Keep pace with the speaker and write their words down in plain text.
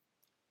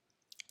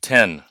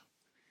10.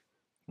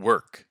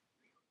 Work.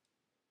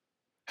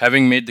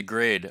 Having made the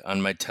grade on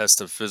my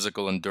test of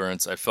physical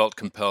endurance, I felt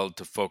compelled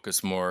to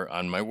focus more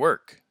on my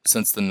work,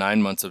 since the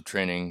 9 months of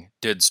training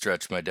did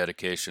stretch my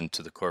dedication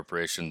to the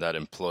corporation that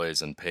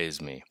employs and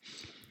pays me.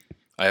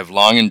 I have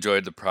long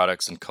enjoyed the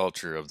products and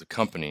culture of the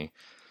company,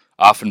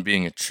 often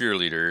being a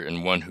cheerleader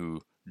and one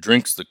who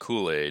drinks the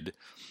Kool-Aid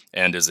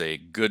and is a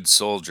good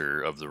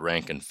soldier of the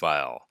rank and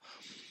file.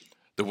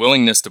 The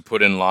willingness to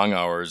put in long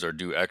hours or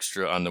do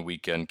extra on the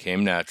weekend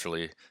came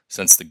naturally,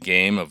 since the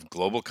game of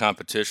global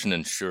competition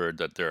ensured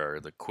that there are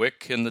the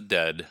quick and the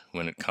dead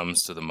when it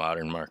comes to the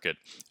modern market,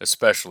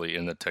 especially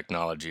in the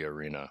technology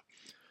arena.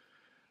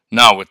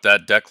 Now, with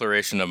that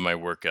declaration of my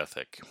work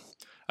ethic,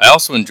 I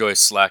also enjoy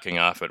slacking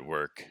off at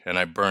work, and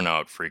I burn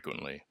out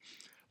frequently.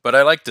 But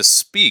I like to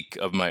speak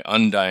of my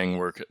undying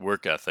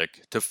work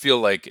ethic to feel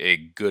like a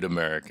good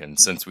American,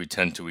 since we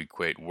tend to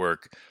equate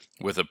work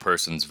with a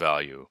person's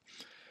value.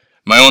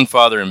 My own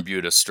father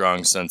imbued a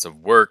strong sense of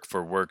work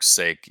for work's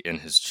sake in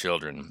his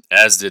children,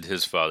 as did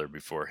his father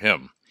before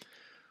him.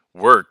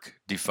 Work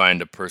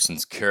defined a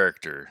person's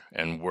character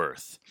and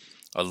worth.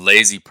 A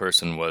lazy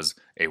person was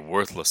a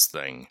worthless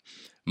thing.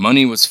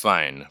 Money was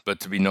fine, but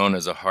to be known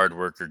as a hard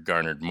worker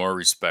garnered more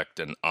respect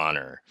and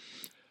honor.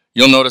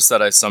 You'll notice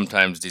that I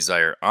sometimes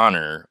desire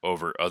honor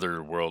over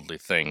other worldly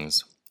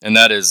things, and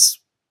that is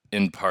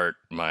in part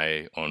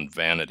my own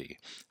vanity.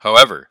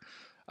 However,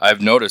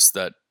 I've noticed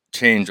that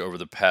change over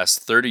the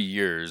past 30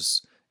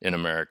 years in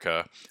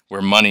America,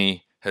 where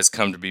money has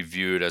come to be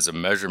viewed as a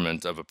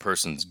measurement of a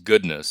person's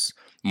goodness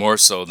more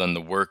so than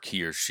the work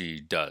he or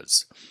she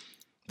does.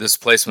 This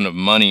placement of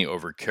money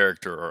over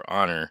character or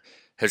honor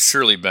has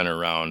surely been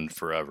around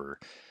forever,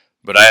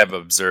 but I have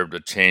observed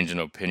a change in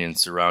opinion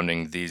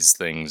surrounding these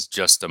things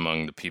just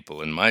among the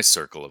people in my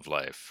circle of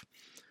life.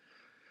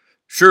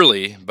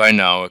 Surely, by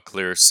now, a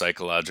clear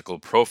psychological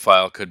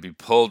profile could be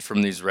pulled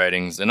from these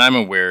writings, and I'm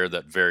aware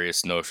that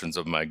various notions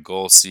of my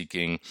goal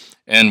seeking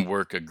and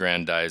work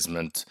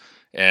aggrandizement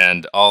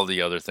and all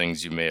the other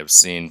things you may have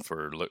seen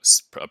for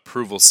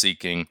approval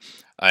seeking,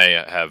 I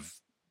have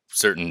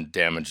certain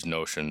damaged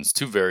notions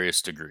to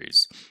various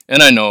degrees.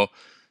 And I know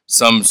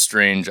some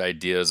strange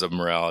ideas of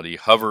morality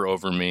hover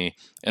over me,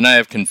 and I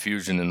have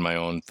confusion in my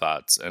own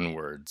thoughts and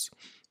words.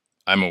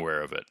 I'm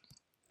aware of it.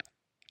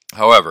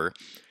 However,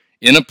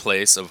 in a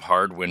place of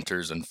hard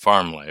winters and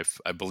farm life,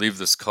 I believe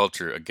this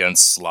culture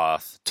against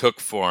sloth took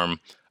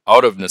form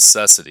out of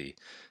necessity,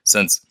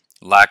 since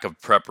lack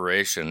of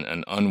preparation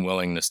and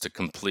unwillingness to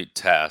complete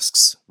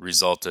tasks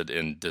resulted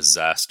in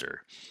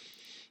disaster.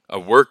 A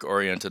work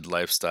oriented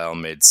lifestyle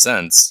made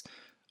sense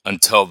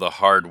until the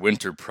hard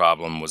winter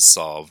problem was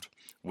solved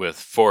with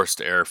forced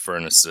air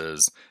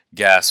furnaces,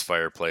 gas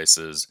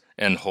fireplaces,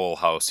 and whole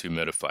house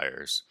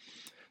humidifiers.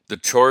 The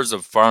chores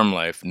of farm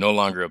life no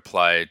longer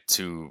apply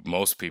to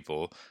most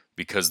people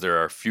because there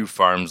are few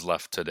farms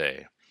left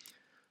today.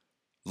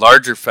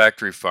 Larger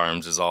factory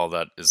farms is all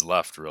that is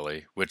left,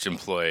 really, which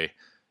employ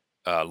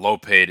low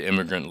paid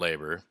immigrant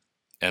labor,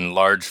 and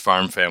large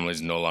farm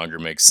families no longer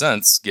make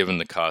sense given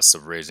the costs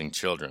of raising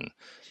children.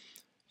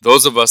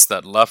 Those of us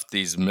that left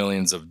these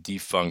millions of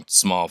defunct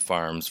small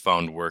farms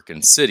found work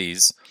in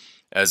cities,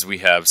 as we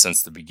have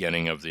since the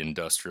beginning of the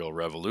Industrial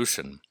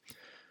Revolution.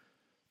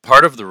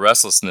 Part of the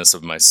restlessness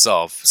of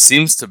myself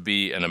seems to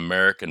be an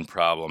American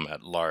problem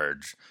at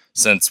large,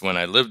 since when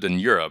I lived in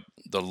Europe,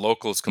 the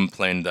locals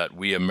complained that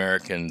we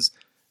Americans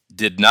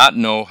did not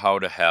know how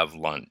to have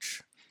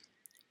lunch.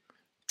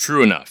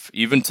 True enough,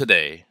 even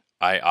today,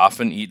 I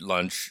often eat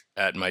lunch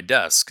at my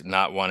desk,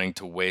 not wanting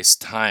to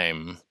waste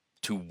time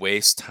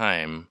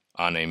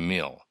on a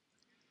meal.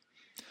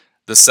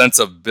 The sense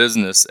of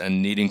business and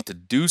needing to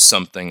do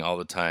something all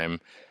the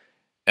time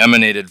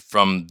emanated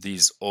from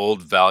these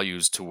old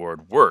values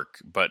toward work,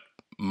 but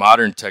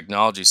modern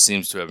technology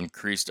seems to have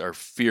increased our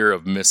fear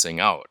of missing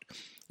out.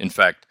 In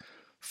fact,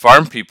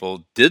 farm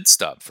people did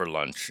stop for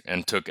lunch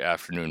and took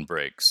afternoon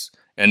breaks,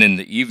 and in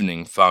the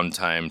evening found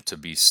time to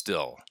be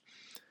still.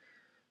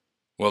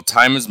 Well,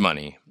 time is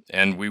money,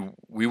 and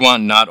we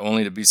want not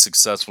only to be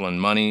successful in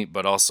money,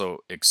 but also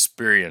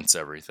experience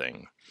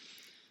everything.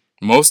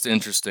 Most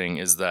interesting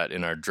is that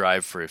in our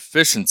drive for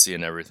efficiency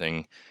and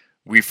everything,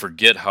 we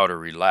forget how to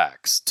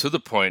relax to the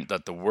point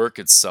that the work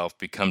itself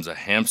becomes a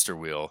hamster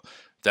wheel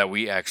that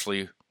we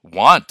actually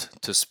want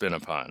to spin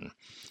upon.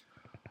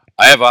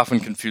 I have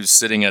often confused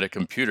sitting at a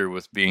computer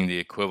with being the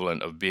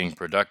equivalent of being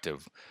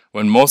productive,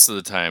 when most of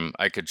the time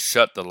I could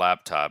shut the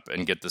laptop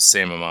and get the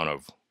same amount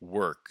of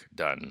work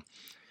done.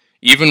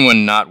 Even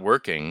when not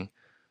working,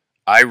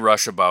 I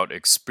rush about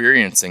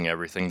experiencing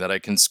everything that I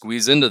can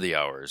squeeze into the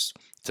hours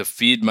to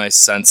feed my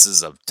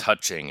senses of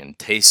touching and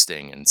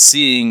tasting and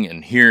seeing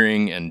and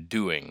hearing and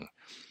doing.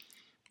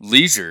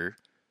 Leisure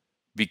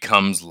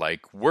becomes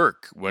like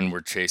work when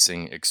we're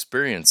chasing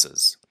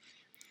experiences.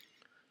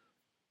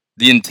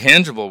 The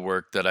intangible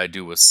work that I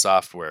do with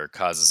software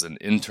causes an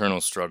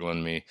internal struggle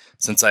in me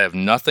since I have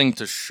nothing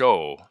to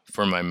show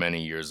for my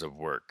many years of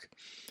work.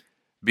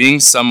 Being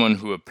someone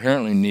who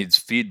apparently needs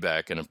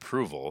feedback and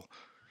approval,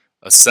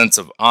 a sense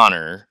of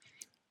honor,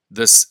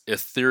 This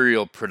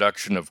ethereal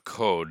production of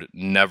code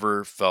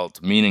never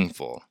felt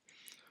meaningful.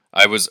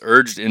 I was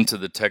urged into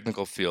the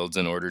technical fields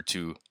in order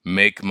to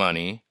make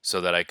money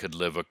so that I could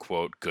live a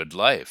quote, good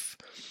life.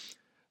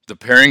 The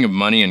pairing of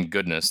money and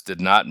goodness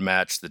did not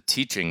match the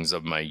teachings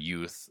of my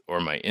youth or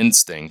my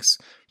instincts,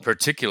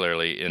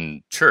 particularly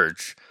in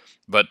church,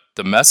 but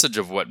the message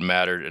of what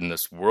mattered in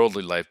this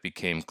worldly life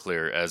became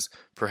clear, as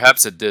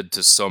perhaps it did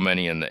to so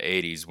many in the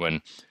 80s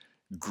when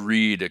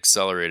greed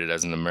accelerated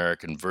as an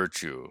American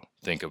virtue.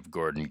 Think of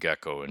Gordon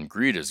Gekko, and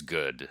greed is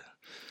good.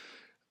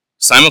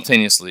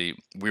 Simultaneously,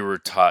 we were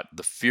taught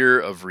the fear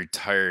of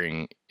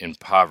retiring in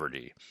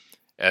poverty,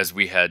 as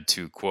we had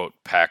to, quote,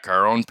 pack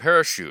our own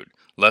parachute,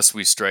 lest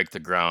we strike the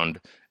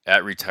ground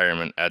at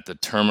retirement at the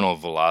terminal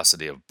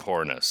velocity of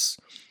poorness.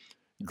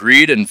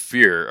 Greed and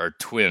fear are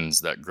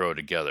twins that grow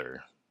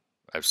together.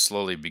 I've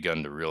slowly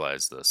begun to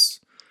realize this.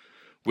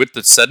 With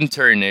the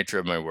sedentary nature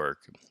of my work,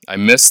 I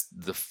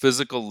missed the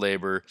physical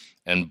labor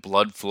and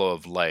blood flow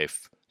of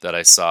life that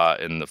I saw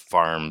in the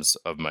farms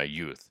of my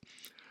youth.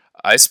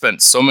 I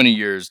spent so many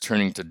years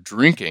turning to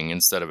drinking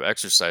instead of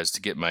exercise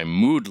to get my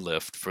mood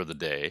lift for the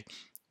day,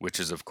 which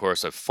is, of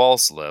course, a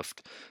false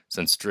lift,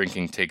 since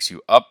drinking takes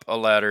you up a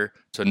ladder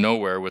to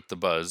nowhere with the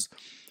buzz,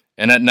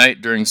 and at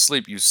night during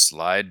sleep you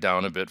slide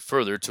down a bit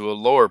further to a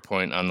lower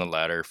point on the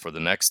ladder for the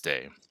next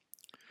day.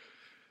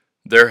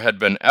 There had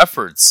been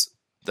efforts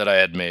that I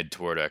had made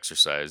toward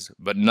exercise,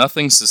 but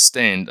nothing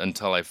sustained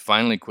until I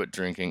finally quit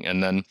drinking,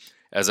 and then,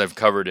 as I've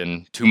covered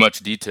in too much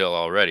detail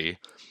already,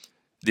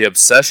 the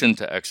obsession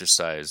to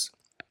exercise,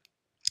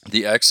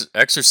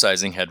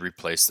 exercising had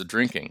replaced the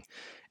drinking,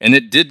 and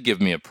it did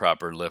give me a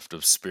proper lift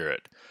of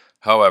spirit.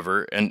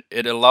 However, and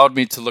it allowed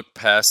me to look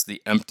past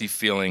the empty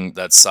feeling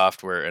that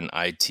software and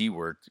IT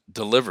work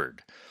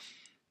delivered,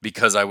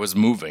 because I was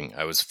moving,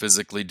 I was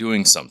physically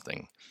doing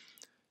something.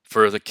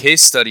 For the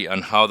case study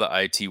on how the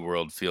IT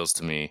world feels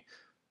to me,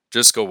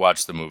 just go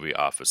watch the movie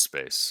Office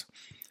Space.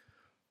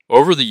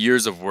 Over the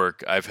years of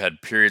work, I've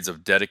had periods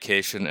of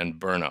dedication and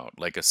burnout,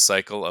 like a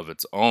cycle of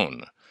its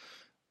own.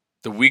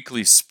 The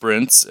weekly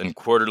sprints and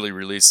quarterly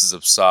releases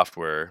of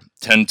software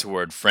tend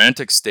toward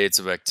frantic states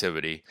of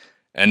activity,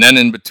 and then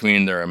in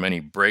between there are many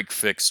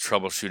break-fix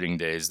troubleshooting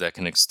days that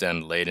can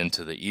extend late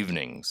into the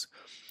evenings.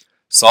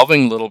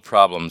 Solving little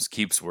problems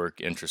keeps work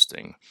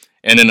interesting,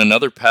 and in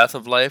another path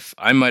of life,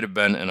 I might have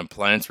been an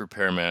appliance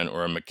repairman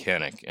or a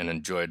mechanic and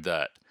enjoyed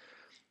that.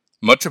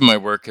 Much of my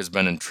work has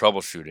been in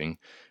troubleshooting,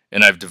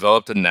 and I've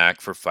developed a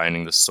knack for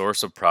finding the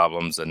source of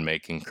problems and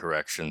making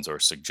corrections or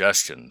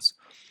suggestions.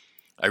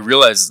 I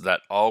realize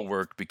that all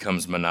work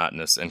becomes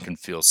monotonous and can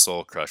feel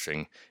soul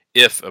crushing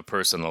if a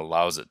person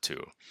allows it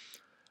to.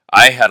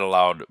 I had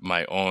allowed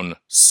my own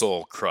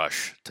soul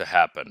crush to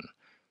happen.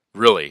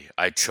 Really,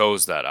 I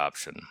chose that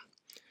option.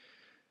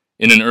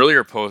 In an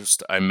earlier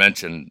post, I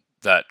mentioned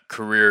that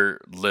career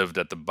lived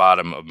at the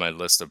bottom of my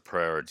list of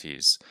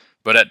priorities,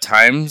 but at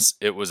times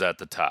it was at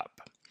the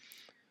top.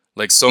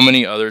 Like so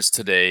many others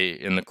today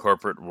in the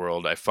corporate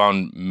world, I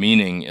found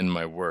meaning in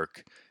my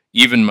work,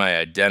 even my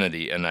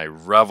identity, and I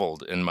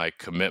reveled in my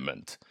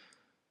commitment.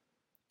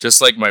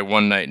 Just like my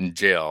one night in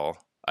jail,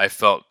 I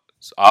felt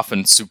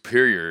often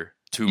superior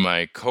to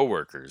my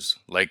coworkers,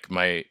 like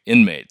my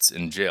inmates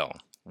in jail.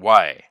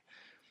 Why?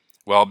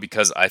 Well,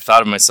 because I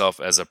thought of myself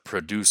as a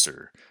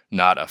producer,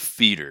 not a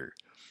feeder.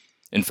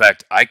 In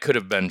fact, I could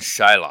have been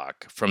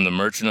Shylock from The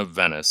Merchant of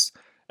Venice,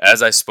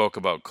 as I spoke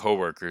about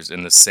coworkers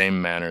in the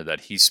same manner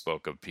that he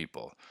spoke of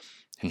people.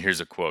 And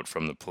here's a quote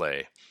from the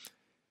play.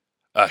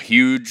 A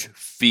huge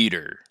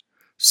feeder,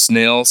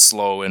 snail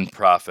slow in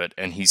profit,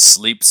 and he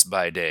sleeps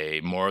by day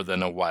more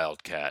than a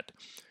wildcat.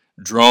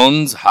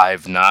 Drones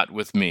hive not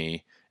with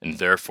me, and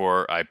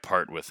therefore I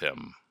part with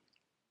him.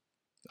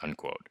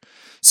 Unquote.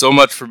 So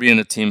much for being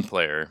a team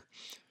player.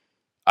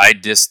 I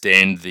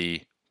disdained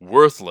the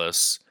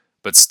worthless,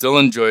 but still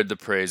enjoyed the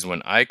praise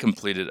when I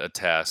completed a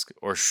task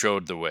or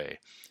showed the way.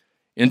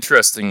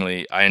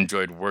 Interestingly, I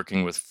enjoyed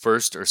working with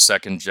first or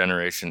second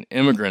generation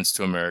immigrants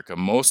to America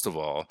most of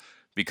all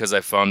because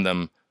I found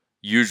them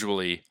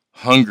usually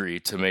hungry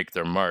to make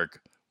their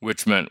mark,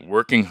 which meant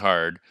working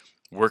hard,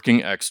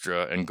 working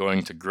extra, and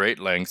going to great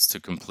lengths to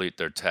complete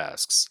their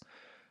tasks.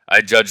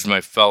 I judged my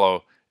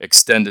fellow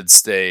extended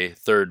stay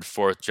third,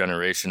 fourth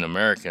generation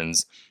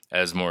Americans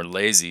as more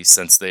lazy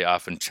since they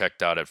often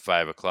checked out at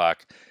 5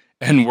 o'clock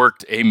and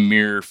worked a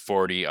mere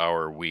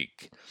 40-hour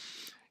week.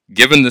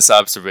 Given this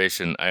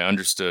observation, I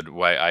understood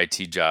why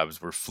IT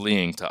jobs were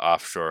fleeing to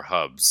offshore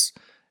hubs,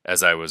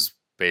 as I was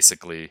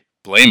basically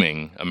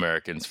blaming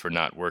Americans for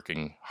not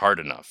working hard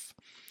enough.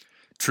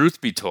 Truth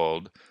be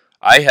told,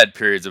 I had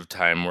periods of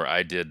time where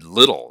I did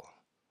little,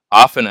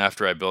 often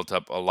after I built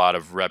up a lot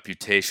of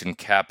reputation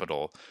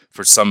capital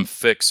for some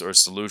fix or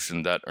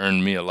solution that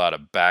earned me a lot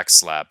of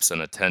backslaps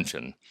and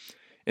attention.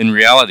 In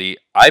reality,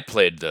 I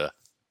played the,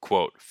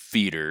 quote,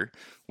 feeder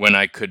when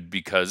I could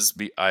because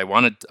I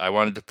wanted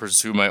to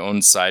pursue my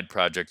own side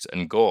projects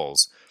and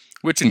goals,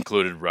 which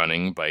included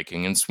running,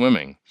 biking, and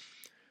swimming.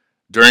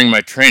 During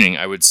my training,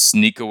 I would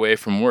sneak away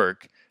from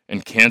work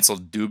and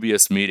canceled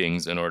dubious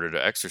meetings in order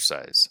to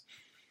exercise.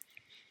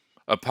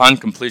 Upon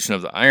completion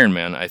of the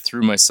Ironman, I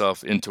threw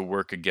myself into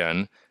work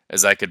again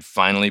as I could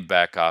finally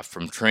back off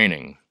from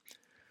training.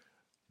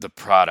 The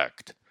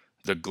product,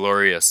 the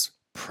glorious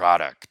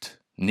product,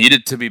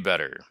 needed to be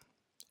better,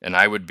 and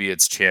I would be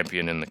its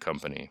champion in the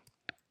company.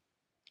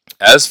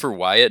 As for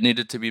why it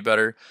needed to be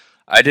better,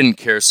 I didn't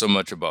care so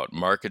much about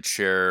market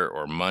share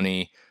or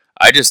money.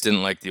 I just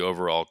didn't like the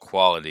overall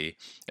quality,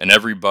 and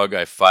every bug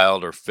I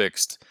filed or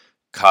fixed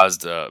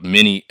caused a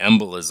mini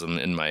embolism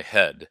in my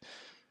head.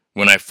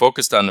 When I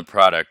focused on the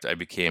product, I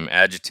became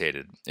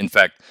agitated. In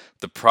fact,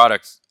 the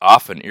product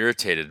often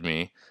irritated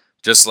me,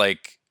 just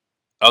like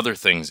other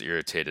things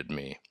irritated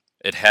me.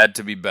 It had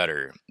to be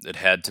better. It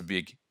had to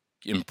be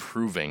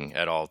improving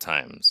at all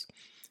times.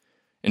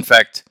 In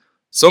fact,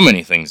 so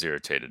many things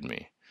irritated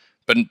me,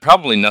 but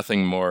probably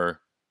nothing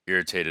more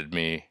irritated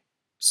me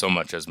so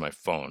much as my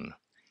phone.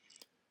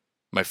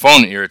 My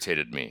phone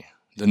irritated me.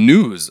 The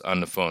news on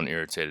the phone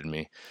irritated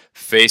me.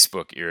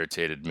 Facebook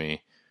irritated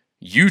me.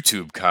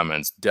 YouTube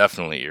comments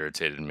definitely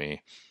irritated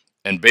me.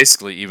 And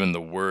basically, even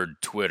the word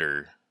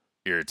Twitter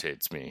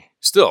irritates me.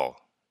 Still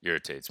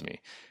irritates me.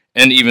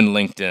 And even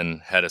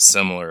LinkedIn had a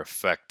similar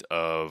effect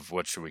of,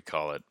 what should we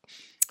call it?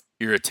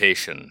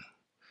 Irritation.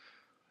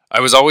 I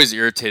was always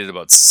irritated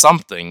about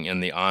something in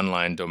the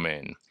online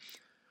domain.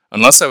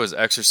 Unless I was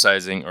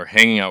exercising or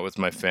hanging out with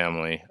my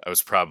family, I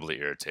was probably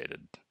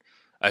irritated.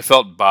 I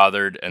felt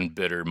bothered and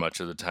bitter much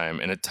of the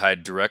time, and it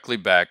tied directly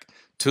back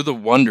to the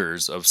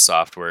wonders of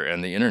software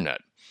and the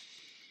internet.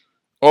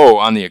 Oh,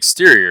 on the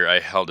exterior, I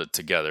held it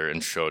together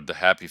and showed the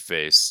happy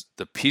face,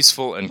 the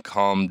peaceful and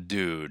calm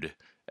dude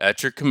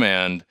at your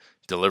command,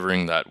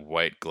 delivering that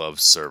white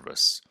glove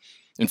service.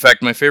 In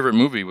fact, my favorite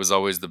movie was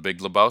always The Big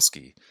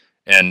Lebowski,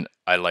 and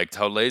I liked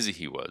how lazy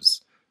he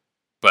was.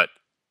 But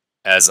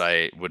as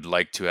I would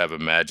like to have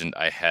imagined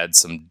I had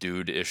some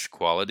dude-ish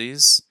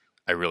qualities,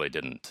 I really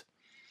didn't.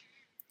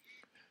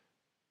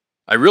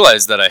 I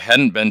realized that I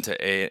hadn't been to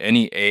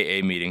any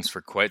AA meetings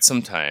for quite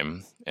some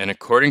time, and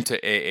according to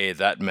AA,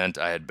 that meant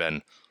I had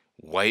been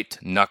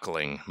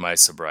white-knuckling my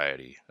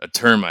sobriety, a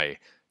term I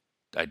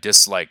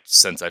disliked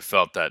since I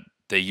felt that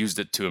they used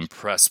it to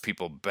impress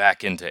people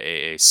back into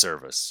AA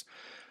service.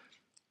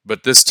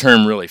 But this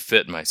term really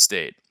fit my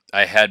state.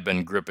 I had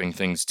been gripping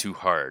things too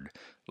hard,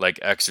 like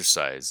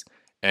exercise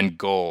and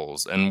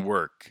goals and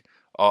work,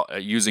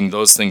 using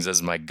those things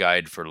as my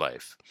guide for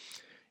life.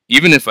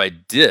 Even if I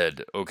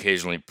did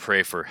occasionally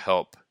pray for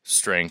help,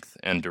 strength,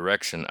 and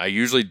direction, I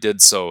usually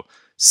did so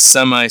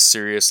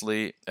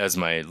semi-seriously as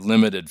my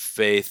limited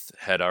faith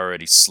had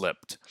already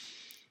slipped.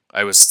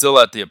 I was still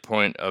at the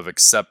point of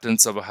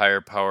acceptance of a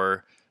higher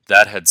power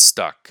that had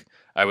stuck.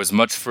 I was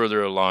much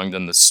further along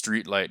than the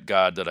streetlight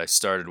God that I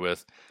started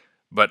with,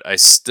 but I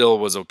still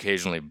was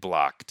occasionally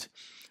blocked.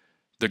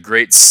 The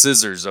great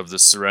scissors of the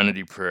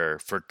Serenity Prayer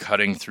for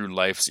cutting through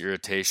life's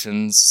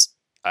irritations,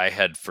 I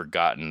had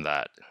forgotten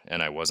that,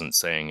 and I wasn't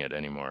saying it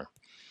anymore.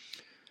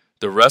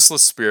 The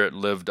restless spirit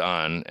lived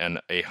on,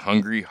 and a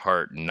hungry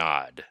heart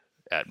gnawed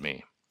at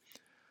me.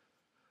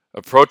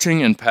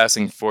 Approaching and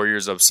passing 4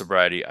 years of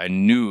sobriety, I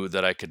knew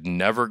that I could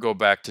never go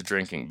back to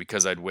drinking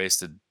because I'd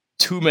wasted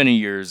too many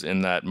years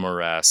in that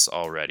morass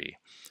already.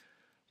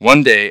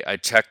 One day, I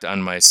checked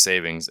on my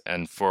savings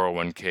and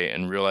 401k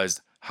and realized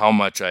how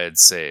much I had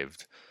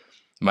saved.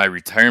 My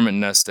retirement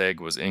nest egg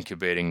was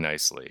incubating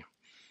nicely.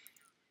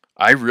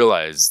 I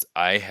realized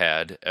I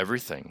had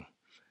everything.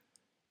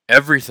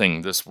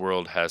 Everything this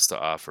world has to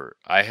offer.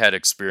 I had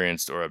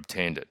experienced or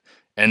obtained it.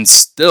 And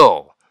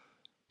still,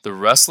 the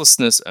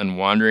restlessness and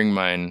wandering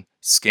mind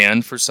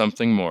scanned for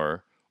something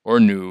more, or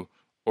new,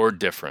 or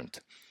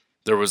different.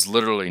 There was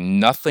literally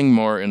nothing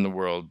more in the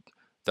world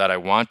that I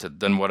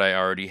wanted than what I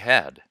already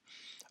had.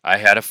 I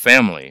had a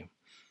family.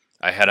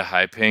 I had a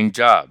high-paying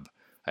job.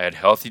 I had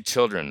healthy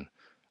children.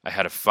 I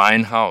had a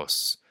fine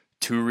house,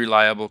 2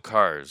 reliable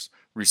cars,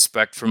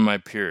 respect from my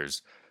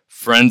peers,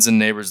 friends and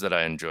neighbors that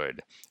I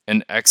enjoyed,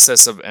 an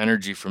excess of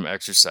energy from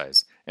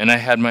exercise, and I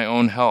had my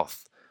own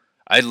health.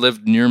 I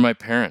lived near my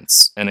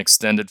parents and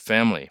extended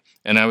family,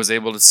 and I was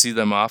able to see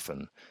them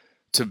often,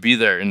 to be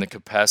there in the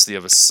capacity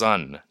of a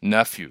son,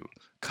 nephew,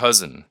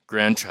 cousin,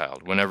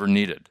 grandchild, whenever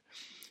needed.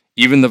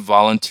 Even the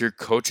volunteer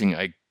coaching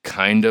I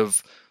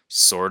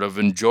sort of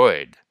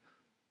enjoyed.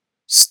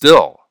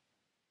 Still,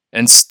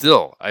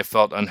 I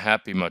felt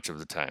unhappy much of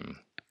the time.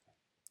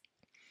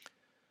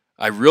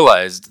 I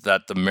realized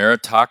that the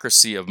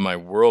meritocracy of my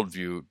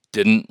worldview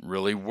didn't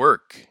really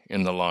work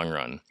in the long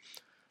run.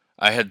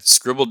 I had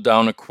scribbled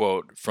down a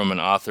quote from an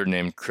author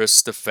named Chris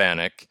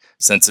Stefanik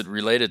since it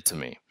related to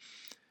me.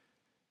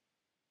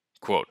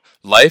 Quote,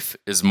 "Life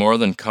is more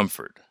than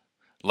comfort.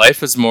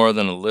 Life is more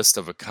than a list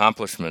of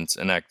accomplishments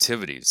and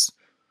activities.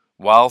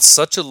 While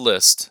such a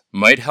list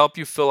might help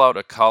you fill out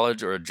a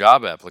college or a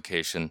job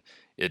application,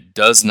 it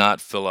does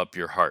not fill up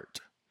your heart."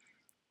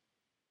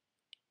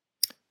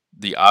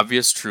 The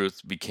obvious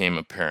truth became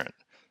apparent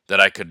that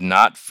I could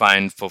not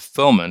find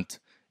fulfillment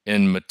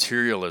in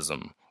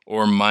materialism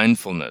or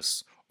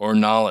mindfulness or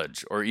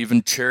knowledge or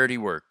even charity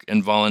work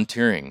and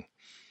volunteering.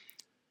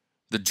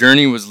 The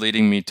journey was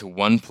leading me to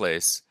one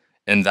place,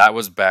 and that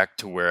was back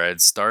to where I had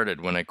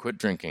started when I quit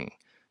drinking,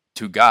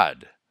 to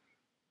God.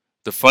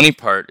 The funny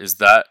part is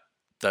that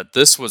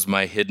this was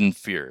my hidden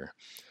fear,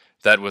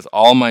 that with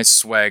all my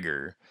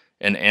swagger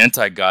and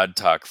anti-God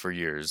talk for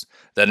years,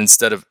 that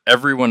instead of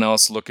everyone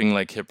else looking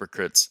like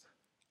hypocrites,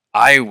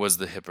 I was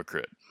the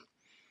hypocrite.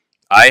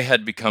 I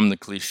had become the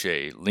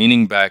cliche,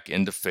 leaning back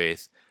into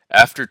faith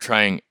after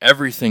trying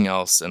everything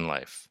else in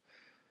life.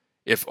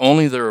 If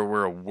only there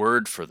were a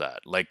word for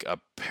that, like a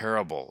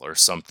parable or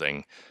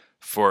something,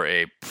 for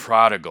a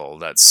prodigal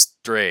that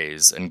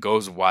strays and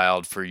goes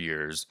wild for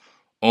years,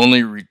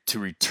 only to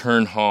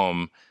return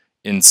home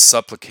in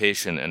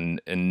supplication and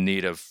in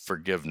need of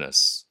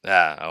forgiveness.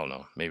 I don't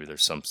know. Maybe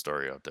there's some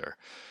story out there.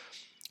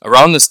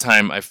 Around this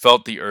time, I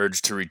felt the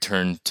urge to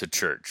return to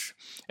church,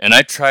 and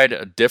I tried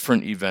a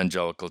different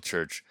evangelical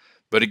church,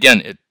 but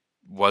again, it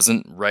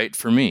wasn't right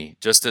for me,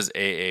 just as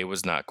AA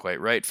was not quite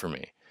right for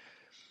me.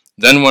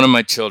 Then one of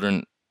my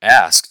children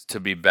asked to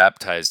be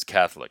baptized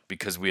Catholic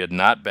because we had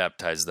not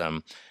baptized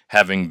them,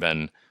 having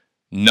been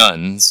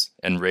nuns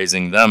and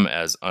raising them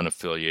as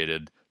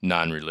unaffiliated,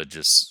 non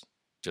religious,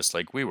 just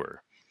like we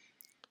were.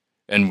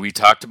 And we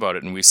talked about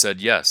it and we said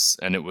yes.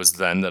 And it was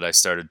then that I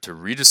started to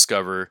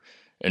rediscover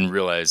and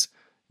realize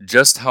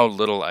just how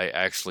little I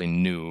actually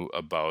knew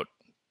about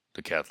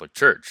the Catholic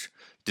Church,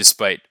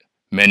 despite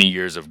many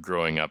years of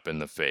growing up in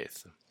the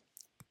faith.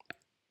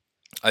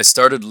 I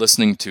started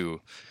listening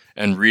to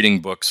and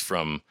reading books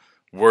from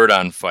Word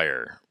on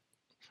Fire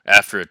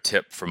after a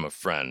tip from a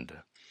friend.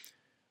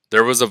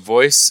 There was a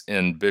voice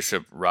in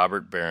Bishop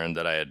Robert Barron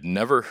that I had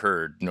never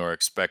heard nor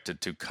expected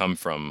to come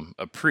from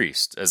a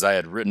priest, as I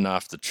had written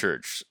off the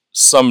church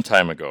some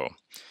time ago.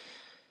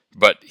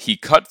 But he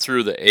cut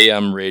through the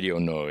AM radio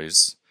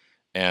noise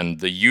and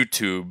the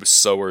YouTube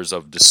sowers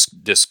of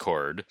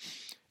discord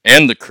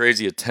and the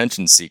crazy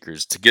attention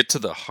seekers to get to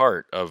the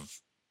heart of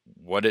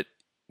what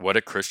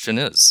a Christian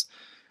is,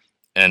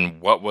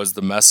 and what was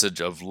the message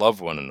of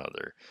love one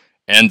another,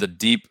 and the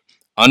deep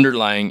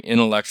underlying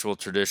intellectual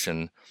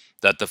tradition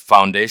that the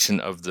foundation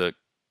of the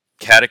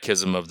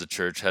catechism of the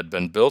church had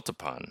been built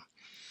upon.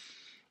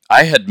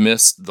 I had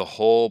missed the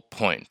whole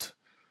point,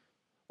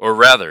 or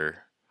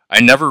rather,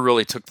 I never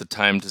really took the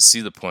time to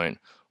see the point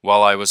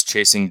while I was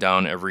chasing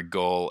down every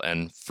goal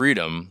and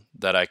freedom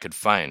that I could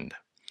find.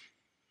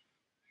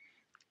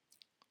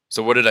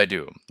 So what did I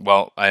do?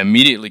 Well, I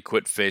immediately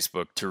quit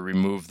Facebook to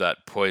remove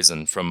that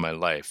poison from my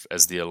life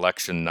as the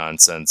election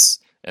nonsense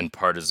and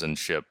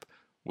partisanship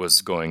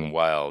was going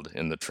wild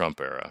in the Trump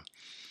era.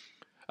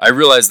 I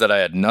realized that I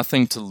had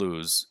nothing to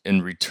lose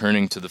in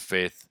returning to the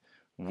faith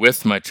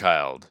with my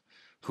child,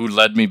 who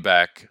led me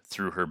back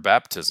through her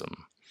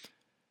baptism.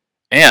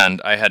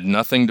 And I had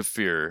nothing to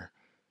fear,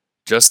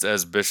 just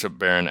as Bishop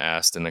Barron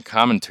asked in a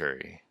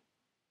commentary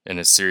in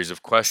his series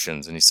of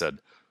questions. And he said,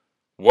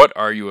 "What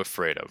are you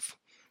afraid of?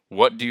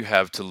 What do you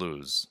have to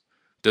lose?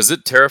 Does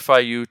it terrify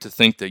you to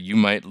think that you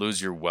might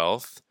lose your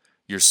wealth,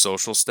 your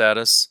social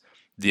status,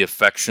 the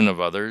affection of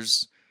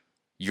others,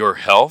 your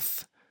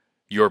health,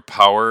 your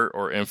power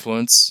or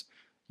influence,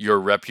 your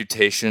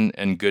reputation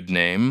and good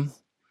name,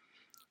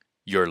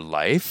 your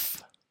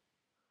life?"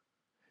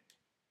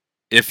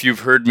 If you've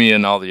heard me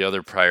in all the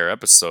other prior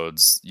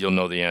episodes, you'll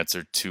know the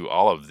answer to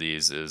all of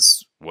these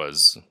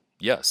was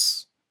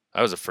yes.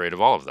 I was afraid of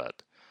all of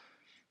that.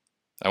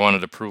 I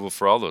wanted approval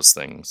for all those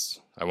things.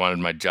 I wanted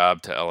my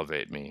job to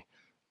elevate me.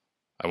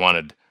 I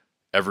wanted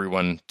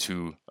everyone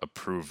to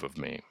approve of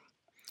me.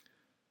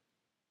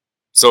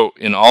 So,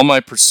 in all my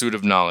pursuit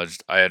of knowledge,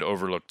 I had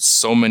overlooked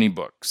so many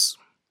books,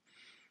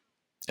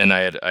 and I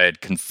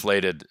had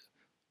conflated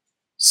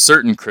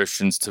certain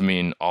Christians to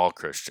mean all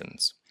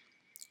Christians.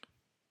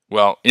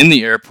 Well, in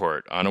the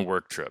airport on a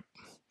work trip,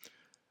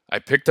 I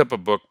picked up a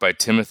book by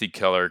Timothy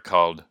Keller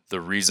called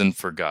The Reason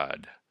for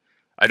God.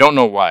 I don't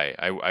know why.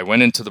 I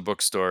went into the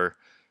bookstore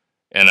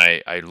and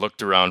I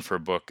looked around for a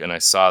book and I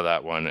saw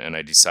that one and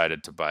I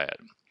decided to buy it.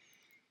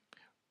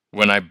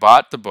 When I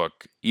bought the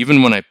book,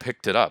 even when I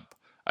picked it up,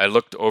 I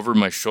looked over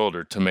my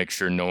shoulder to make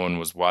sure no one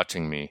was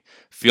watching me,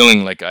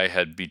 feeling like I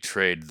had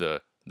betrayed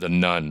the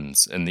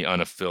nuns and the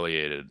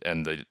unaffiliated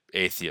and the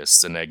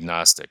atheists and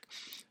agnostic.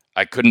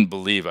 I couldn't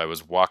believe I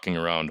was walking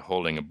around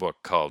holding a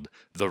book called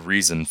The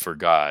Reason for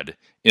God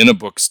in a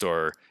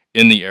bookstore,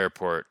 in the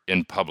airport,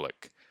 in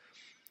public.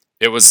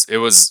 It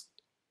was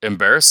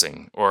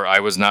embarrassing, or I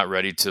was not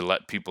ready to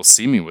let people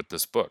see me with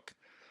this book.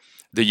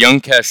 The young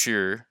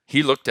cashier,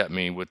 he looked at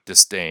me with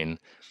disdain,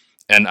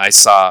 and I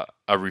saw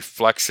a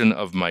reflection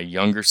of my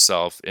younger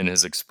self in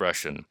his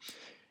expression.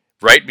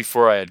 Right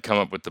before I had come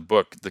up with the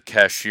book, the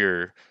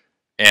cashier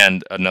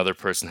and another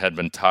person had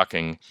been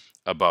talking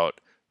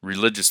about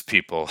religious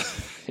people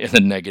in a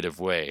negative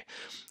way,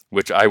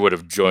 which I would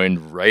have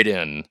joined right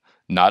in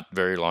not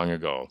very long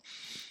ago.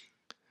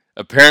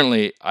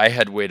 Apparently, I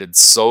had waited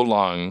so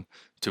long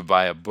to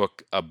buy a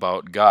book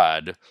about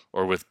God,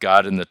 or with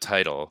God in the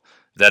title,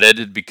 that it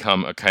had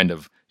become a kind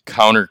of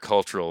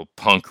countercultural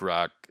punk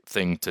rock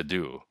thing to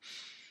do.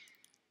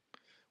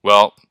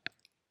 Well,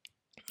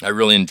 I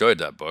really enjoyed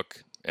that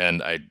book,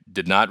 and I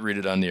did not read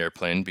it on the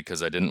airplane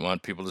because I didn't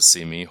want people to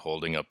see me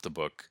holding up the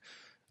book.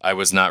 I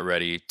was not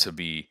ready to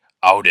be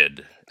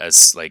outed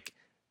as like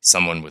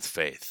someone with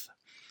faith.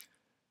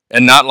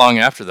 And not long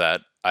after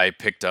that, I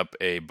picked up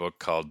a book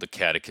called The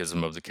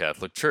Catechism of the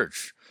Catholic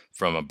Church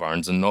from a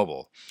Barnes and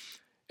Noble.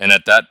 And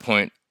at that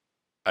point,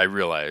 I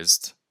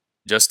realized,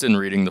 just in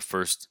reading the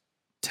first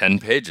 10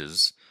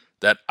 pages,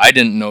 that I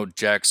didn't know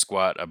jack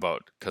squat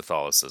about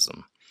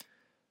Catholicism.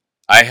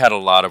 I had a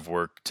lot of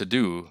work to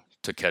do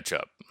to catch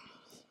up.